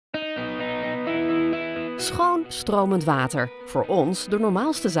Schoon stromend water. Voor ons de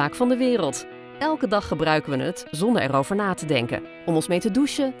normaalste zaak van de wereld. Elke dag gebruiken we het zonder erover na te denken. Om ons mee te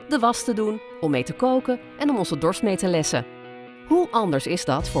douchen, de was te doen, om mee te koken en om onze dorst mee te lessen. Hoe anders is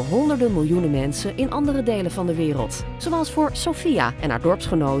dat voor honderden miljoenen mensen in andere delen van de wereld? Zoals voor Sofia en haar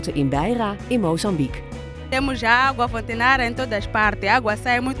dorpsgenoten in Beira in Mozambique. Temos água fontenária em todas partes. A água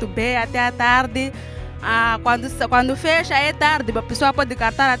sai muito bem até à tarde. Quando fecha é tarde, a pessoa pode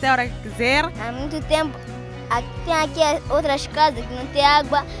cartar até a hora que quiser. Há muito tempo tem aqui outras casas que não tem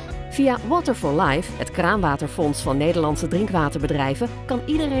água. Via Water for Life, het kraanwaterfonds van Nederlandse drinkwaterbedrijven, kan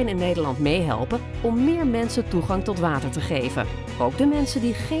iedereen in Nederland meehelpen om meer mensen toegang tot water te geven. Ook de mensen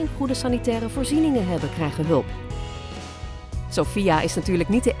die geen goede sanitaire voorzieningen hebben, krijgen hulp. Sofia is natuurlijk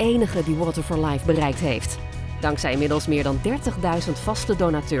niet de enige die Water for Life bereikt heeft. Dankzij inmiddels meer dan 30.000 vaste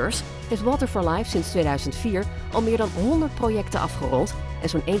donateurs heeft Water for Life sinds 2004 al meer dan 100 projecten afgerond en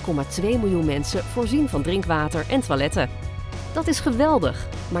zo'n 1,2 miljoen mensen voorzien van drinkwater en toiletten. Dat is geweldig,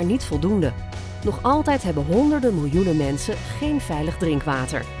 maar niet voldoende. Nog altijd hebben honderden miljoenen mensen geen veilig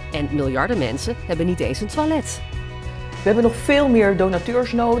drinkwater. En miljarden mensen hebben niet eens een toilet. We hebben nog veel meer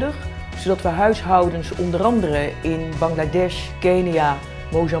donateurs nodig, zodat we huishoudens onder andere in Bangladesh, Kenia,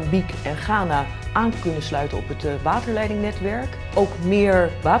 Mozambique en Ghana aan kunnen sluiten op het waterleidingnetwerk. Ook meer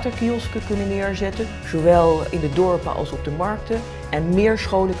waterkiosken kunnen neerzetten, zowel in de dorpen als op de markten. En meer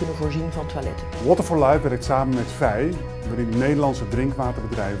scholen kunnen voorzien van toiletten. Water for Life werkt samen met VEI, waarin Nederlandse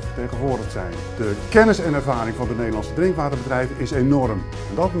drinkwaterbedrijven vertegenwoordigd zijn. De kennis en ervaring van de Nederlandse drinkwaterbedrijven is enorm.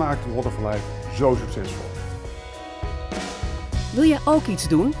 En dat maakt Water for Life zo succesvol. Wil je ook iets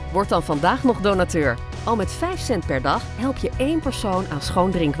doen? Word dan vandaag nog donateur. Al met 5 cent per dag help je 1 persoon aan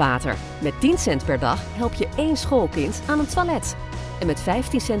schoon drinkwater. Met 10 cent per dag help je 1 schoolkind aan een toilet. En met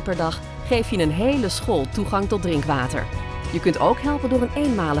 15 cent per dag geef je een hele school toegang tot drinkwater. Je kunt ook helpen door een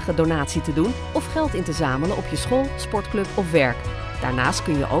eenmalige donatie te doen of geld in te zamelen op je school, sportclub of werk. Daarnaast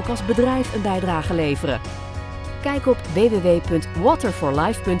kun je ook als bedrijf een bijdrage leveren. Kijk op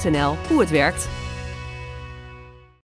www.waterforlife.nl hoe het werkt.